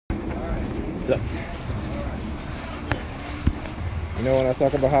You know when I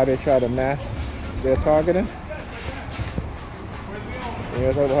talk about how they try to mask their targeting? You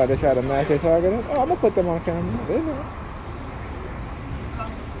know talk about how they try to mask their targeting? Oh, I'm gonna put them on camera. They know.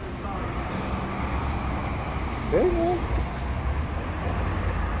 They know.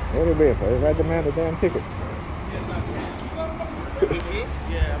 What are they waiting for? They write the man the damn ticket.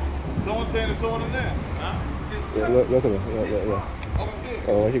 Yeah. Someone's saying it's on in there. Huh? Yeah, look at them. Yeah.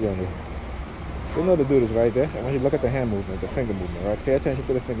 Oh, what you gonna do? You know the dude is right there. I want you to look at the hand movement, the finger movement, right? Pay attention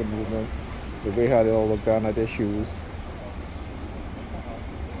to the finger movement, the way how they all look down at their shoes.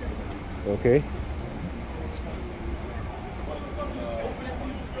 Okay?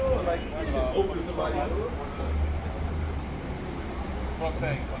 Open somebody.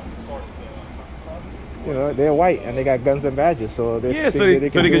 You know, they're white and they got guns and badges, so they yeah, so they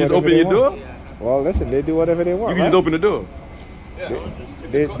can just open your door? Well, listen, they do whatever they want. You can just open the door.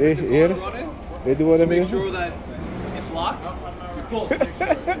 They do whatever they want. Make sure that it's locked.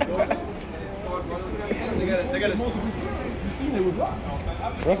 They got to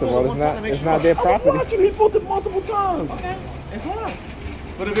First of all, it's not their property. I was watching, he pulled it multiple times. Okay, it's locked.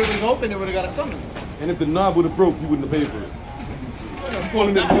 But if it was open, they would have got a summons. And if the knob would have broke, you wouldn't have paid for it.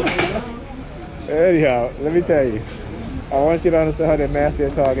 Anyhow, let me tell you. I want you to understand how they mask their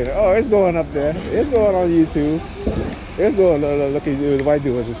target. Oh, it's going up there. It's going on YouTube. It's going. Look at the white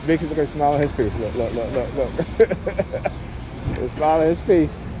dude. Just makes it look like a smile on his face. Look. The smile on his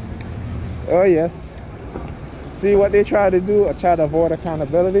face. Oh yes. See what they try to do? Try to avoid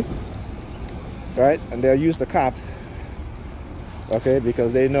accountability, right? And they'll use the cops, okay,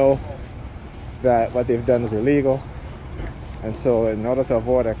 because they know that what they've done is illegal. And so in order to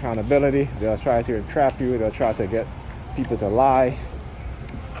avoid accountability, they'll try to entrap you. They'll try to get people to lie,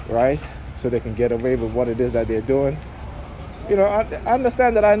 right? So they can get away with what it is that they're doing. You know, I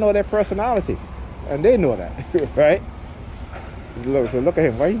understand that I know their personality, and they know that, right? So look at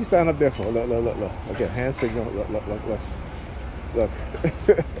him. Why are you standing up there for? Look. Okay, hand signal. Look.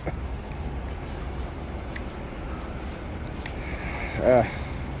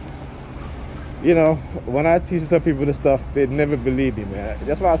 You know, when I teach the people this stuff, they never believe me, man.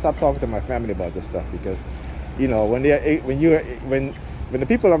 That's why I stopped talking to my family about this stuff, because, you know, when the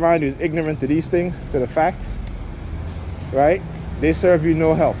people around you is ignorant to these things, to the fact, right? They serve you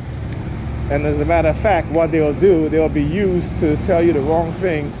no help. And as a matter of fact, what they'll do, they'll be used to tell you the wrong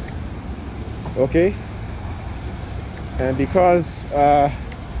things, okay? And because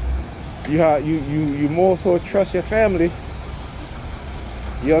you more so trust your family,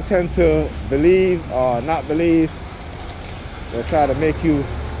 you'll tend to believe or not believe. They'll try to make you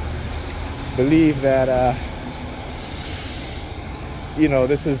believe that, you know,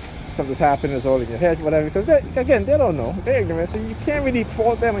 this is stuff that's happening, it's all in your head, whatever, because again, they don't know. They're ignorant, so you can't really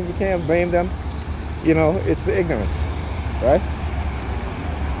fault them and you can't blame them. You know, it's the ignorance, right?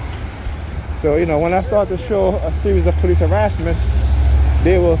 So, you know, when I start to show a series of police harassment,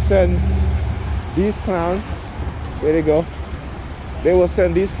 they will send these clowns, there they go, they will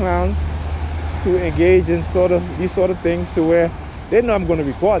send these clowns to engage in these sort of things, to where they know I'm going to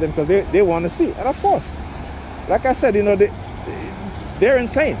record them because they want to see. And of course, like I said, you know, they're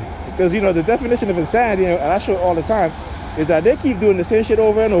insane. Because, you know, the definition of insanity, and I show it all the time, is that they keep doing the same shit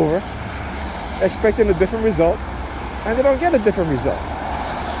over and over, expecting a different result, and they don't get a different result.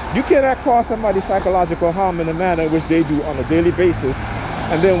 You cannot cause somebody psychological harm in the manner in which they do on a daily basis,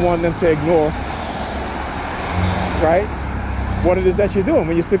 and then want them to ignore, right, what it is that you're doing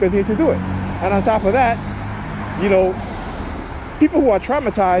when you still continue to do it. And on top of that, you know, people who are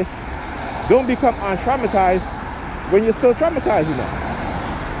traumatized don't become un-traumatized when you're still traumatizing them.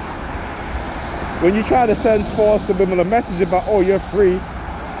 When you try to send false subliminal message about, oh, you're free,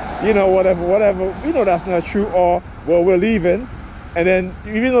 you know, whatever, we know that's not true, or, well, we're leaving, and then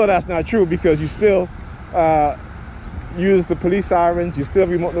even though that's not true, because you still use the police sirens, you still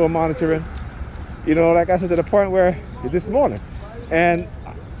remote monitoring, you know, like I said, to the point where this morning, and,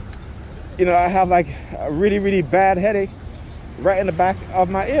 you know, I have like a really, really bad headache right in the back of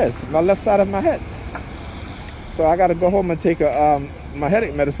my ears, my left side of my head. So I got to go home and take my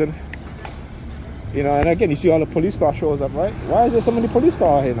headache medicine. You know, and again, you see all the police car shows up, right? Why is there so many police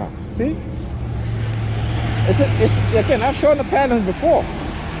cars here now? See? It's again, I've shown the patterns before.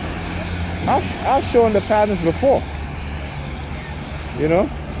 I've shown the patterns before. You know?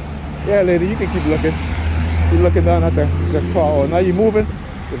 Yeah, lady, you can keep looking. Keep looking down at the car. Oh, now you're moving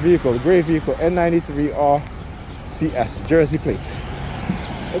the vehicle, the gray vehicle, N93 RCS, Jersey plates.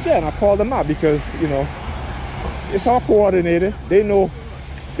 Again, I called them out because, you know, it's all coordinated. They know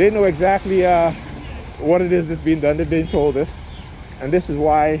exactly what it is that's being done. They've been told this, and this is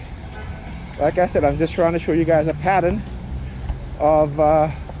why like I said, I'm just trying to show you guys a pattern of,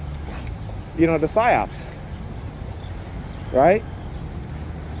 you know, the psyops, right?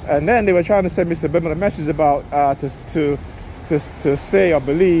 And then they were trying to send me subliminal messages about to say or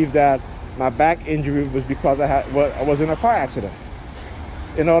believe that my back injury was because I was in a car accident,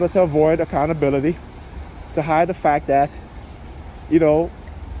 in order to avoid accountability, to hide the fact that, you know,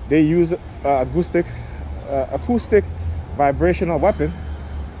 they use acoustic vibrational weapon,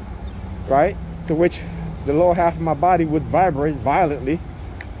 right, to which the lower half of my body would vibrate violently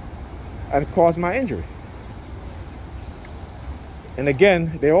and cause my injury. And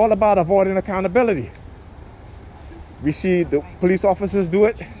again, they're all about avoiding accountability. We see the police officers do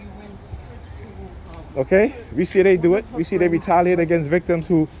it. Okay, we see they do it. We see they retaliate against victims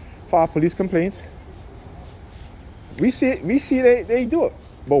who file police complaints. We see they do it.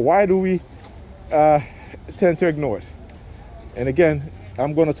 But why do we tend to ignore it? And again,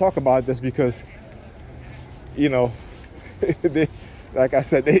 I'm going to talk about this because, you know, like I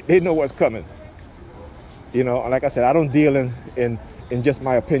said, they know what's coming. You know, and like I said, I don't deal in just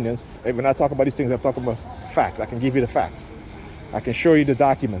my opinions. When I talk about these things, I'm talking about facts. I can give you the facts. I can show you the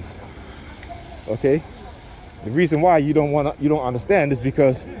documents. Okay? The reason why you don't understand is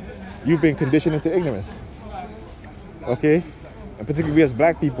because you've been conditioned into ignorance. Okay? And particularly we as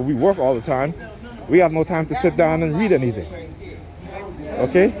black people, we work all the time. We have no time to sit down and read anything.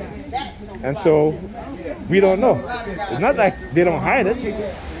 Okay? And so we don't know. It's not like they don't hide it.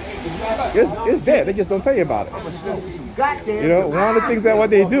 It's there. They just don't tell you about it. You know, one of the things that what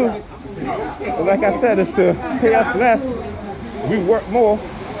they do, like I said, is to pay us less. We work more,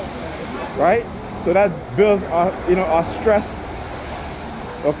 right? So that builds our, you know, our stress,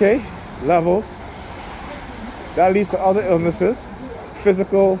 okay, levels. That leads to other illnesses,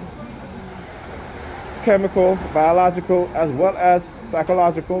 physical, chemical, biological, as well as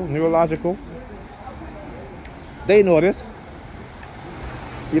psychological, neurological. They know this.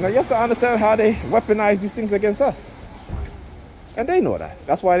 You know, you have to understand how they weaponize these things against us. And they know that.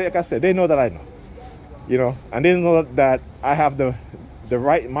 That's why, like I said, they know that I know. You know, and they know that I have the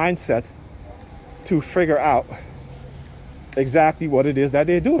right mindset to figure out exactly what it is that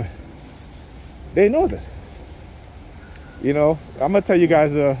they're doing. They know this. You know, I'm gonna tell you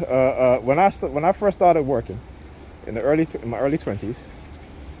guys, when I first started working in my early 20s,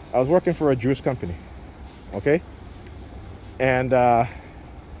 I was working for a Jewish company. Okay, and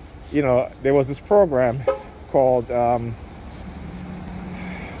you know, there was this program called what's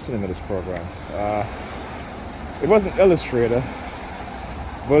the name of this program? It wasn't Illustrator,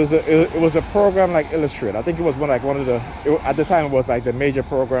 but it was a program like Illustrator. I think it was one of the, at the time it was like the major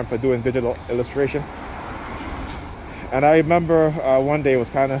program for doing digital illustration. And I remember one day it was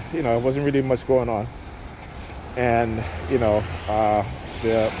kind of, you know, it wasn't really much going on. And, you know,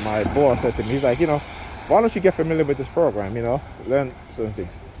 my boss said to me, he's like, you know, why don't you get familiar with this program, you know, learn certain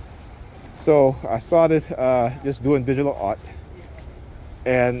things. So I started just doing digital art.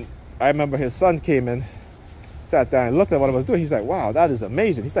 And I remember his son came in, sat down and looked at what I was doing. He's like, wow, that is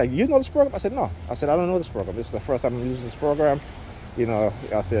amazing. He's like, you know this program? I said, no. I said, I don't know this program. This is the first time I'm using this program. You know,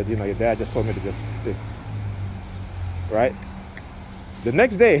 I said, you know, your dad just told me to just stick. Right? The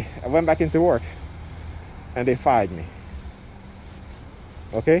next day, I went back into work and they fired me.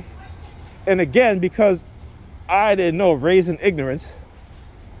 Okay? And again, because I didn't know, raising ignorance,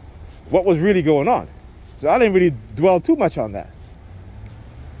 what was really going on. So I didn't really dwell too much on that.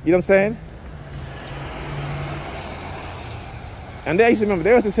 You know what I'm saying? And they used to remember,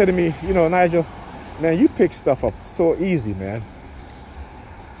 they used to say to me, you know, Nigel, man, you pick stuff up so easy, man.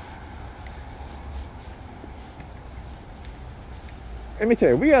 Let me tell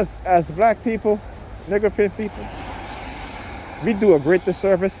you, we as black people, nigger people, we do a great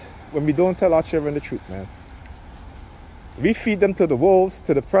disservice when we don't tell our children the truth, man. We feed them to the wolves,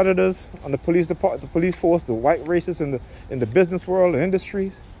 to the predators on the police department, the police force, the white racists in the business world and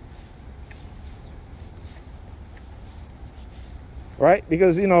industries. Right?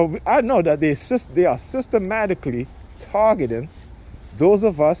 Because, you know, I know that they are systematically targeting those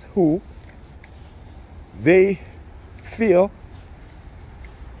of us who they feel,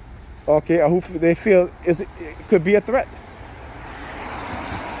 okay, or who they feel it could be a threat.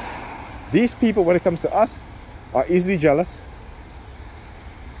 These people, when it comes to us, are easily jealous.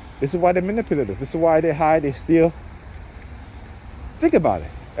 This is why they manipulate us. This is why they hide, they steal. Think about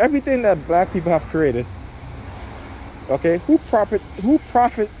it. Everything that black people have created, okay, who profit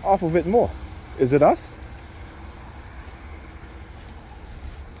off of it more? Is it us?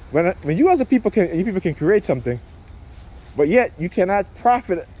 When you as a people can create something, but yet you cannot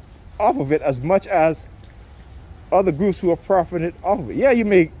profit off of it as much as other groups who are profiting off of it. Yeah, you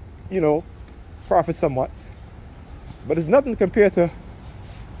may, you know, profit somewhat, but it's nothing compared to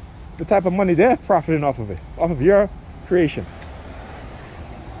the type of money they're profiting off of it, off of your creation.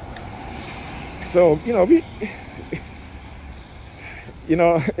 So, you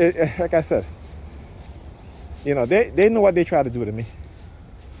know, like I said, you know, they know what they try to do to me,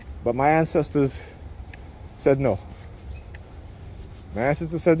 but my ancestors said no. My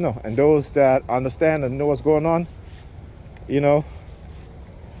ancestors said no, and those that understand and know what's going on, you know.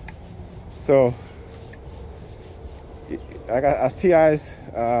 So, as TIs,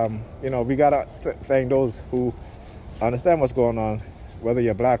 you know, we gotta thank those who understand what's going on, whether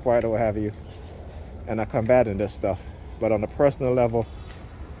you're black, white, or what have you, and are combating this stuff. But on a personal level,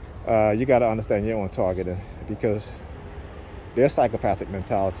 you gotta understand your own targeting, because their psychopathic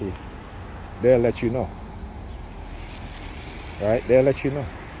mentality, they'll let you know. Right? They'll let you know.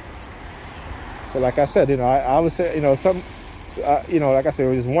 So like I said, you know, I would say, you know, you know, like I said,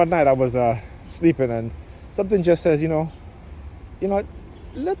 it was one night I was sleeping and something just says, you know,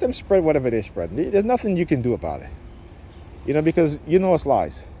 let them spread whatever they spread. There's nothing you can do about it. You know, because you know it's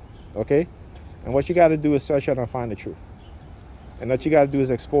lies. Okay? And what you got to do is search out and find the truth. And what you got to do is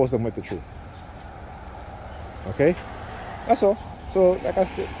expose them with the truth. Okay? That's all. So like I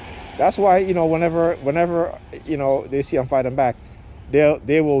said, that's why, you know, whenever you know, they see I'm fighting back,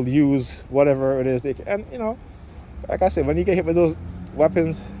 they will use whatever it is they can. And you know, like I said, when you get hit with those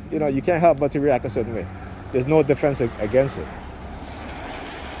weapons, you know, you can't help but to react a certain way. There's no defense against it.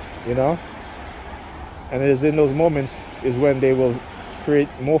 You know, and it is in those moments is when they will create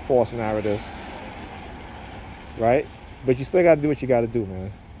more false narratives, right? But you still got to do what you got to do,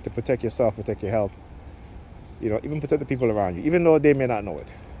 man, to protect yourself, protect your health. You know, even protect the people around you, even though they may not know it.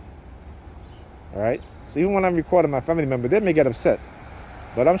 All right. So even when I'm recording my family member, they may get upset,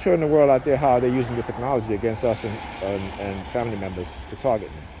 but I'm showing the world out there how they're using this technology against us and family members to target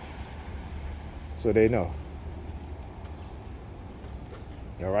me, so they know.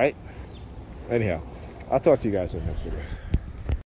 All right. Anyhow, I'll talk to you guys in the next video.